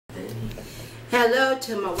Hello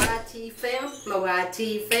to my YT fam, my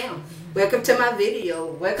YT fam. Welcome to my video.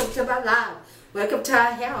 Welcome to my live. Welcome to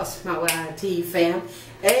our house, my YT fam.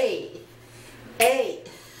 Hey,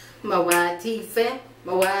 my YT fam,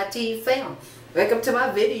 my YT fam. Welcome to my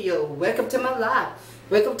video. Welcome to my live.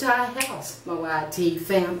 Welcome to our house, my YT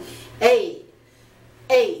fam. Hey.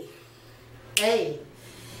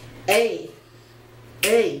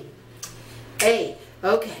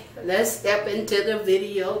 Okay, let's step into the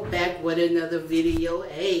video, back with another video.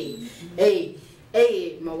 Hey,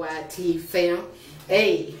 my YT fam.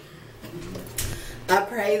 Hey, I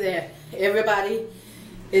pray that everybody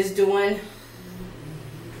is doing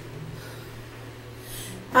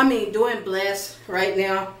blessed right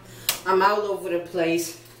now. I'm all over the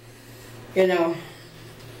place, y'all,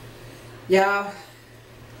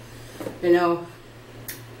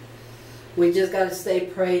 we just got to stay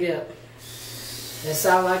prayed up. That's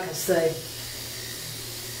all I can say.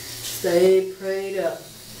 Stay prayed up.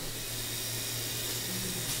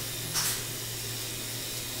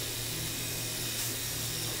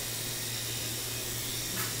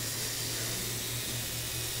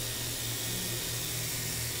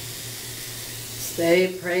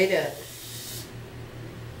 Stay prayed up.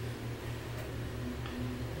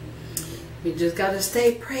 We just gotta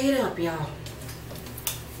stay prayed up, y'all.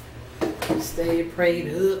 Stay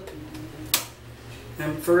prayed up.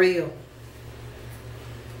 I'm for real.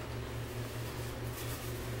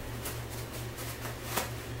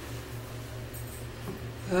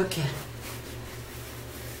 Okay.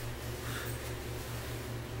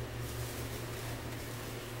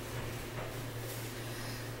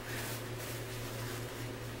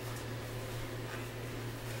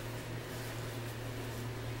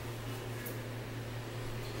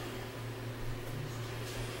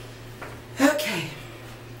 Okay.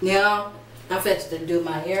 Now I'm fixing to do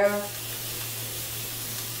my hair.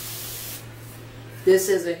 This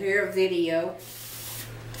is a hair video,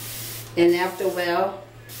 and after a while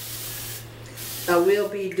I will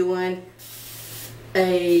be doing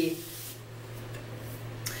a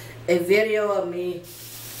video of me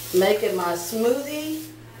making my smoothie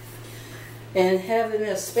and having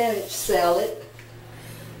a spinach salad,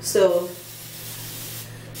 so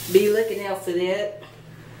be looking out for that.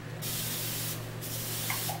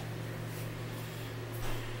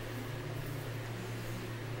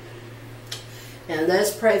 And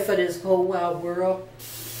let's pray for this whole wide world.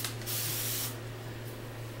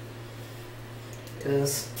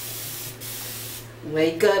 Because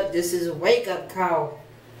wake up, this is a wake up call.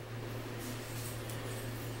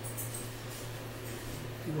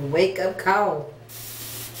 A wake up call.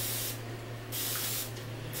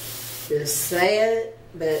 It's sad,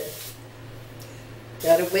 but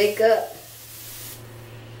gotta wake up.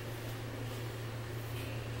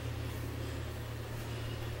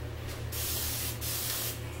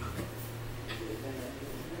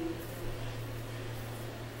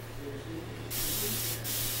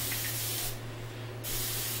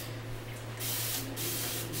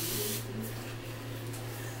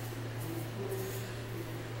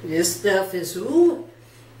 This stuff is,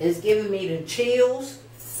 it's giving me the chills.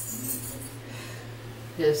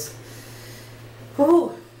 Just,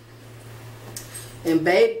 and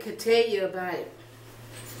babe could tell you about it.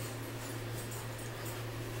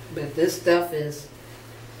 But this stuff is,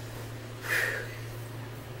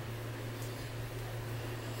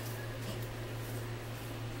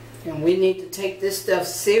 and we need to take this stuff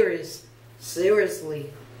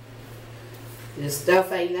seriously. This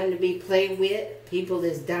stuff ain't nothing to be played with. People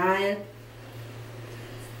is dying.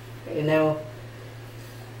 Now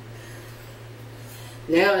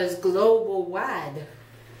it's global wide.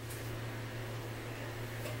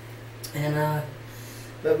 And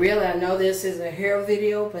but really, I know this is a hair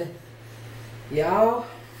video, but y'all,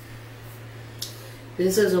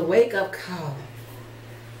 this is a wake up call.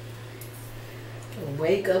 A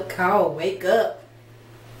wake up call. Wake up.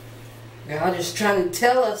 God is trying to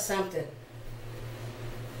tell us something.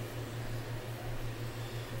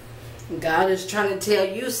 God is trying to tell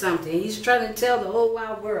you something. He's trying to tell the whole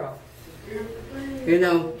wide world.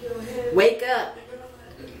 Wake up.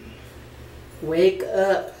 Wake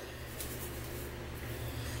up.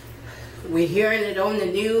 We're hearing it on the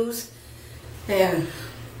news, and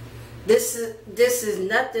this is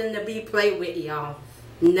nothing to be played with, y'all.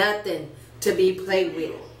 Nothing to be played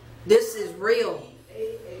with. This is real.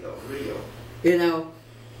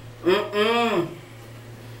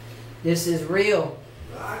 This is real.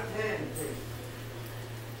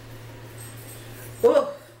 Whoa.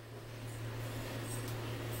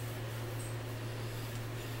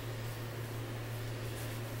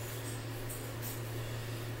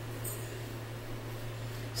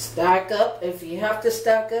 Stock up. If you have to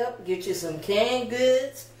stock up, get you some canned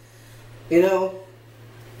goods. You know,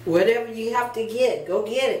 whatever you have to get, go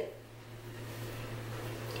get it.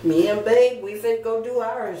 Me and Babe, we finna go do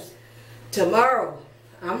ours tomorrow.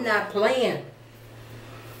 I'm not playing.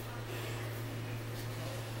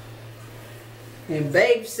 And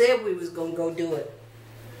Babe said we was gonna go do it.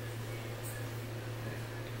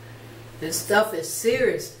 This stuff is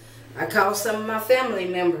serious. I called some of my family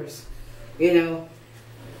members, you know.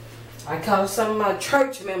 I called some of my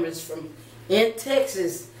church members from in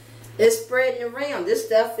Texas. It's spreading around. This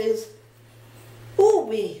stuff is,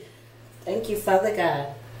 ooh-wee. Thank you, Father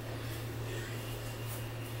God.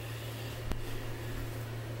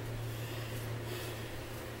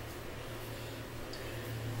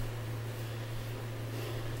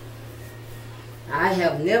 I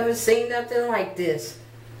have never seen nothing like this.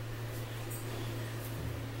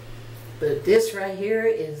 But this right here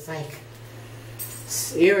is like,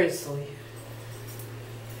 seriously.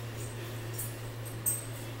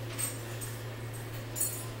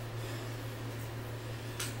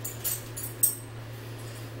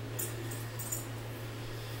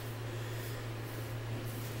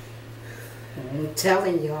 I'm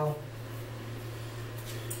telling y'all.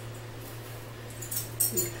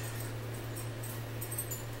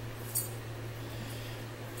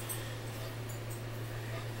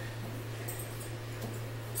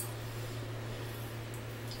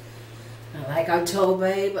 Like I told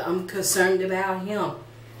Babe, I'm concerned about him.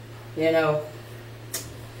 You know.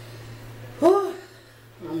 Whew,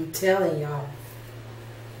 I'm telling y'all.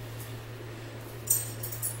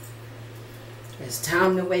 It's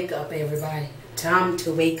time to wake up, everybody. Time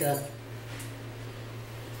to wake up.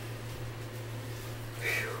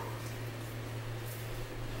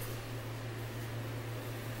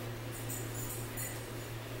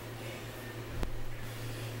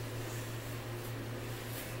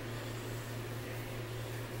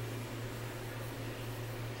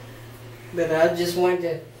 But I just wanted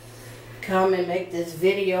to come and make this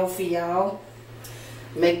video for y'all.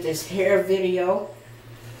 Make this hair video.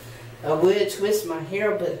 I would twist my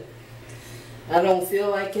hair, but I don't feel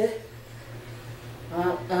like it.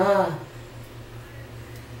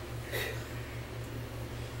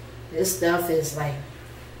 This stuff is like,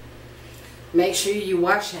 make sure you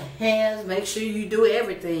wash your hands. Make sure you do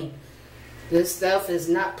everything. This stuff is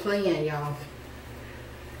not playing, y'all.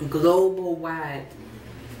 Global wide.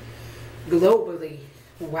 Globally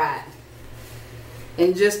wide.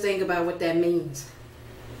 And just think about what that means.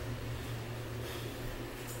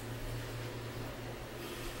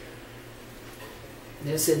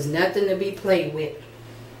 This is nothing to be played with.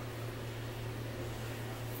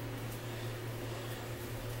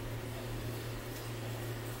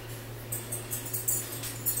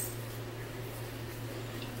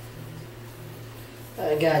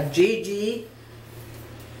 I got Gigi.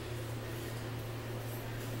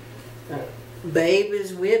 Babe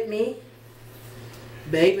is with me.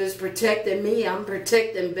 Babe is protecting me. I'm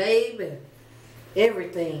protecting Babe and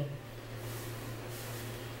everything.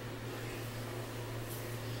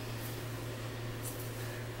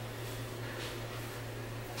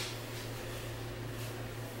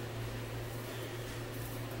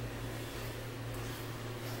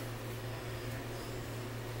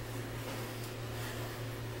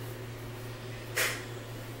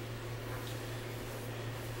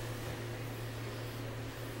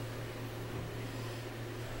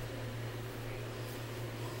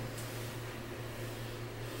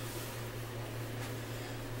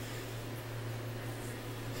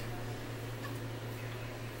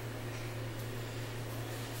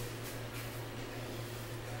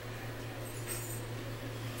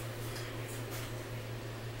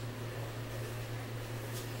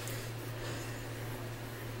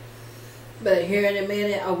 But here in a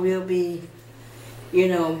minute, I will be, you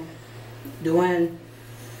know, doing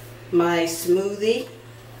my smoothie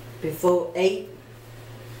before 8.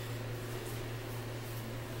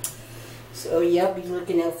 So y'all be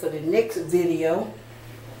looking out for the next video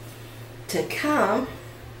to come.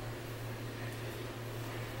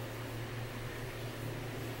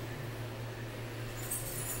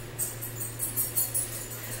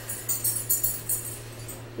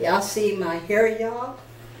 Y'all see my hair, y'all?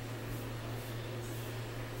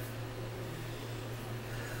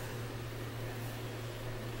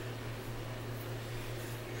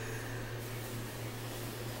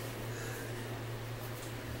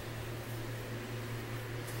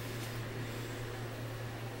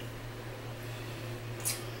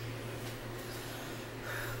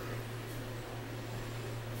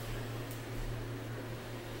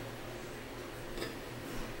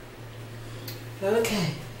 Okay,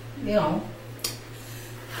 you know,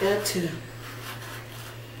 Got to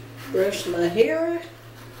brush my hair.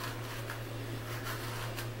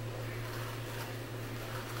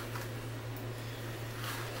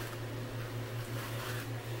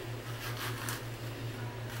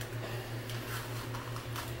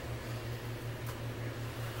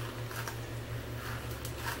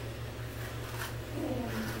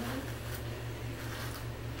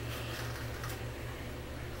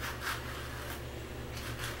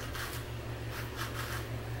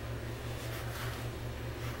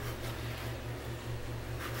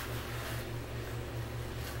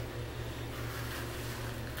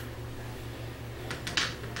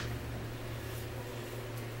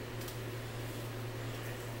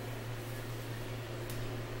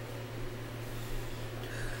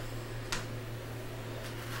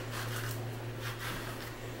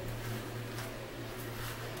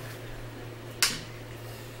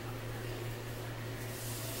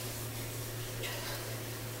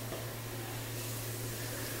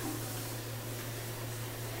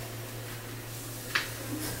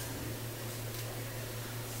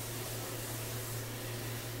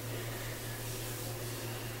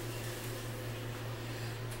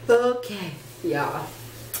 Okay, y'all.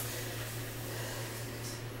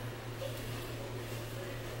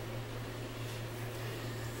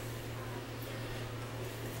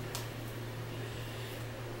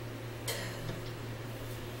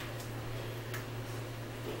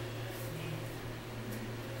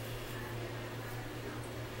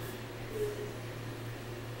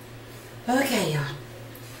 Okay, y'all.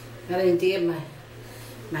 I done did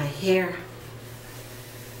my hair.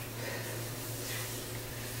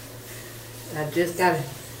 I just gotta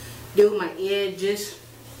do my edges,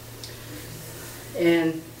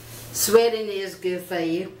 and sweating is good for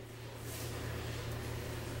you.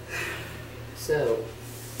 So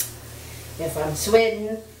if I'm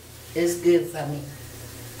sweating, it's good for me.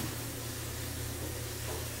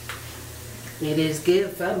 It is good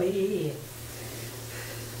for me.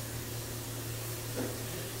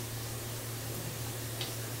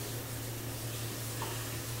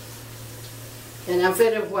 And I'm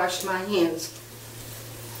finna wash my hands.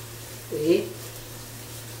 See?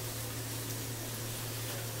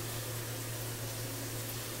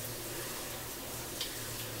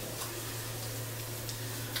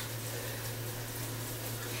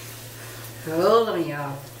 Hold on,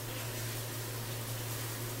 y'all.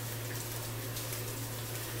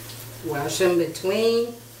 Wash them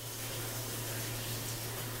between.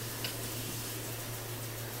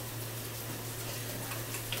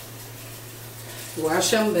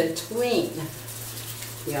 Wash them between.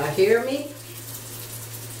 Y'all hear me?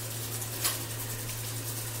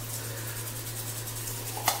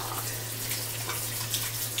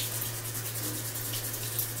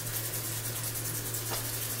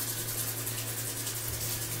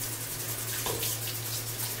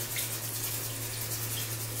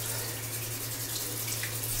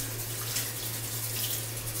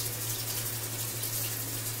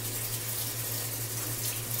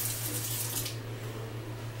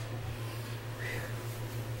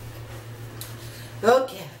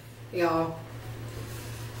 Okay, y'all.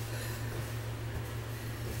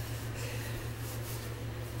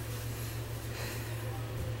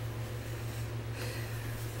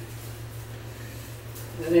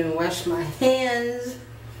 I didn't wash my hands.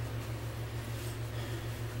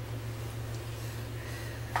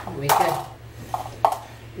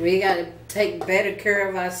 We got to take better care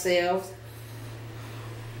of ourselves.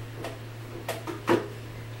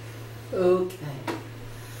 Okay.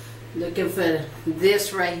 Looking for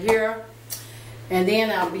this right here, and then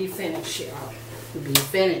I'll be finished, y'all. Be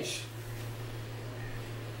finished.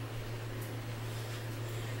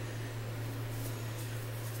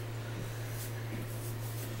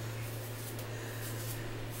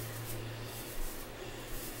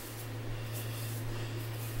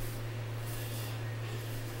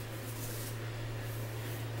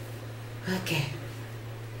 Okay.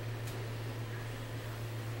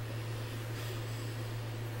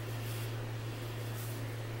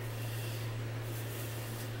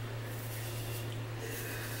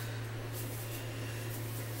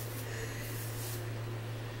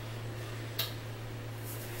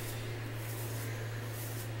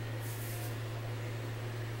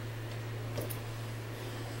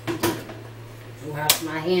 Wash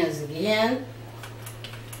my hands again,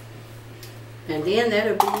 and then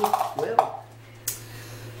that'll be, well,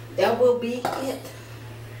 that will be it.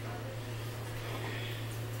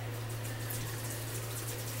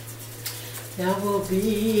 That will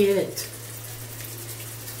be it.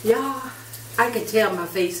 Y'all, I can tell my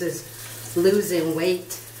face is losing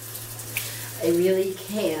weight. I really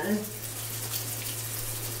can.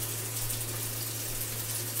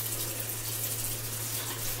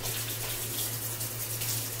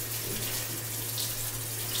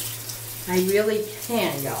 I really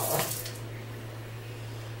can, y'all.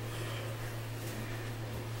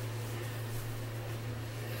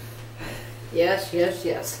 Yes, yes,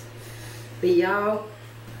 yes. But y'all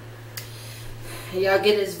get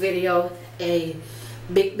this video a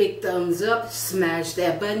big thumbs up. Smash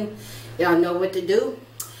that button. Y'all know what to do.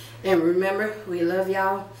 And remember, we love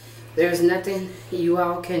y'all. There's nothing you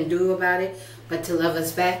all can do about it but to love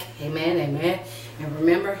us back. Amen, amen. And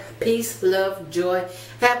remember, peace, love, joy,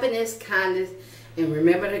 happiness, kindness. And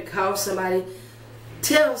remember to call somebody.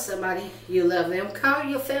 Tell somebody you love them. Call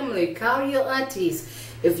your family. Call your aunties.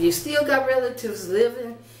 If you still got relatives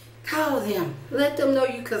living, call them. Let them know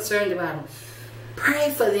you're concerned about them.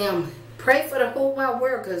 Pray for them. Pray for the whole wide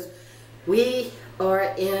world, because we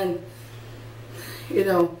are in, you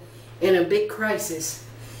know, in a big crisis.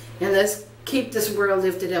 And let's keep this world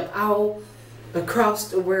lifted up all across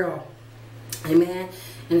the world. Amen.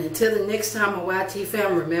 And until the next time, my YT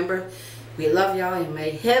fam, remember, we love y'all, and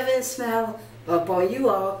may heaven smile up on you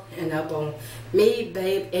all and up on me,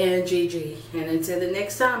 babe, and Gigi. And until the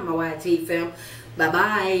next time, my YT fam,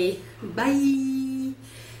 bye-bye. Bye.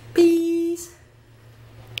 Peace.